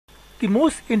the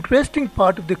most interesting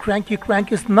part of the cranky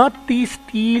crank is not the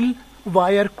steel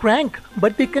wire crank,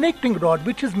 but the connecting rod,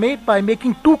 which is made by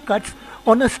making two cuts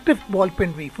on a stiff ball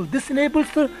pen refill. This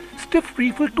enables the stiff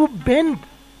refill to bend.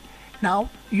 Now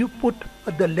you put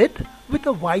the lid with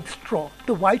a white straw.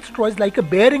 The white straw is like a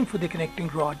bearing for the connecting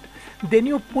rod. Then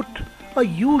you put a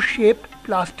U-shaped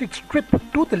plastic strip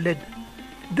to the lid.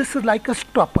 This is like a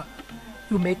stopper.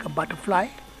 You make a butterfly.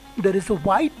 There is a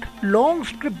white long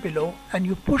strip below, and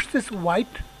you push this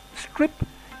white strip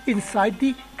inside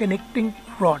the connecting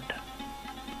rod.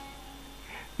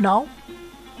 Now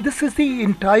this is the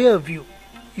entire view.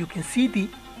 You can see the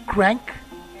crank.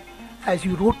 As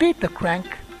you rotate the crank,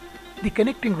 the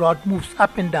connecting rod moves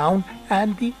up and down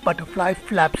and the butterfly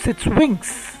flaps its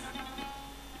wings.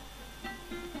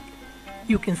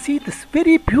 You can see this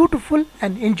very beautiful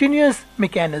and ingenious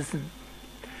mechanism.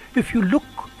 If you look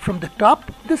from the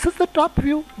top, this is the top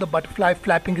view, the butterfly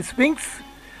flapping its wings.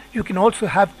 You can also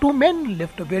have two men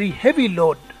lift a very heavy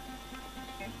load.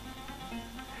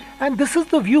 And this is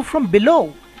the view from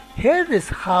below. Here is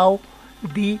how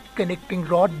the connecting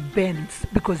rod bends,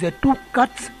 because there are two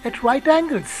cuts at right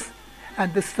angles.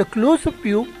 And this is the close-up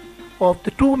view of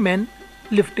the two men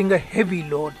lifting a heavy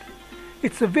load.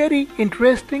 It's a very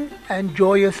interesting and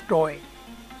joyous toy.